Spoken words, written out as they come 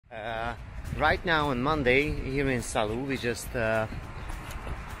Right now on Monday here in Salou we just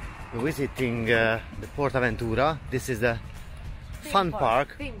visiting the PortAventura. This is the fun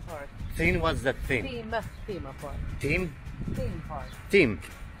park. Theme park. Theme? What's that theme? Theme park. Theme? Theme park. Theme.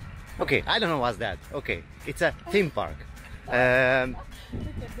 Okay, I don't know what's that. Okay, it's a theme park.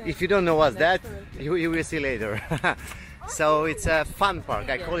 If you don't know what's that, you will see later. So it's a fun park.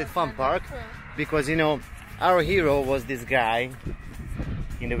 I call it fun park because, you know, our hero was this guy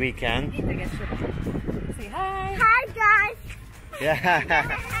in the weekend. Say hi. Hi guys. Yeah.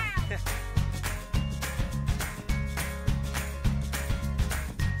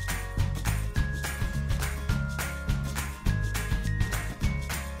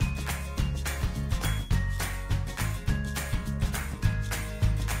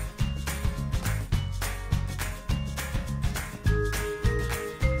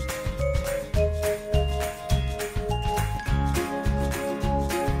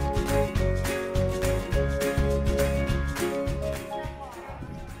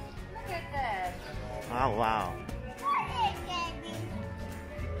 Oh wow.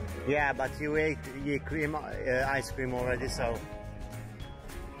 Yeah, but you ate ice cream already, so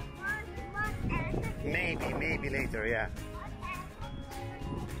maybe later, yeah.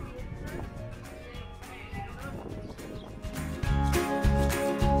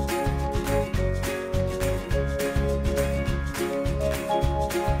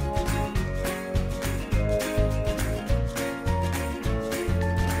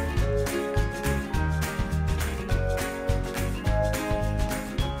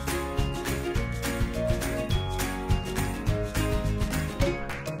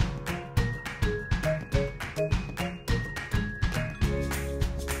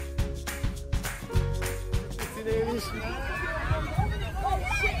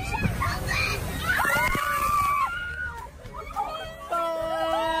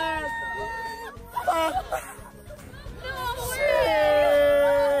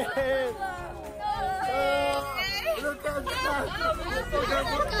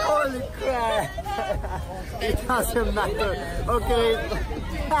 Holy crap! It doesn't matter. Okay.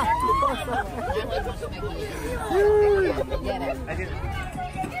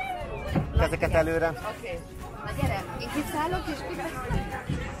 Ezeket előre. Oké. Na gyere, én kiszállok és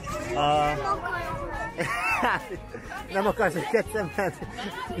Nem akarsz egy kecsemet?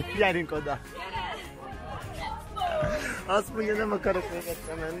 Gyerünk oda. Azt mondja, nem akarok még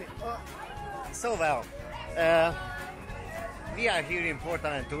egyszer menni. So well, we are here in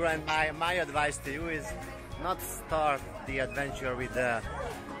PortAventura, and my advice to you is not start the adventure with the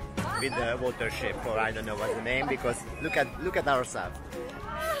water ship, or I don't know what's the name, because look at ourselves.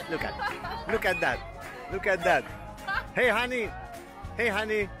 Look at that. Hey honey,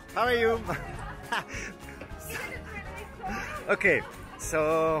 how are you? Okay,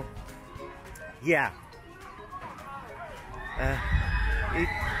 so yeah.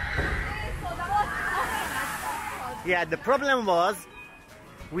 Yeah, the problem was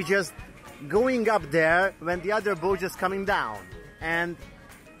we just going up there when the other boat just coming down, and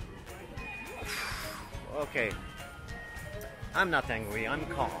okay, I'm not angry, I'm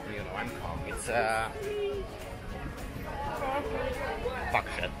calm, you know, I'm calm. It's fuck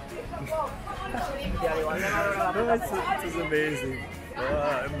shit. This is amazing.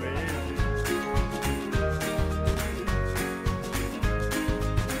 Oh, amazing.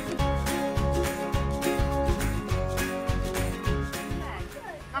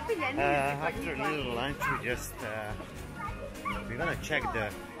 After a little lunch, we're gonna check the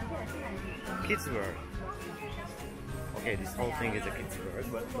kids' world. Okay, this whole thing is a kids'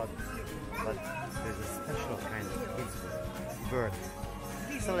 world, but there's a special kind of kids' world.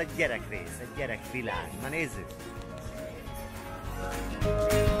 Szóval egy gyerekrész, egy gyerekvilág. Na nézzük!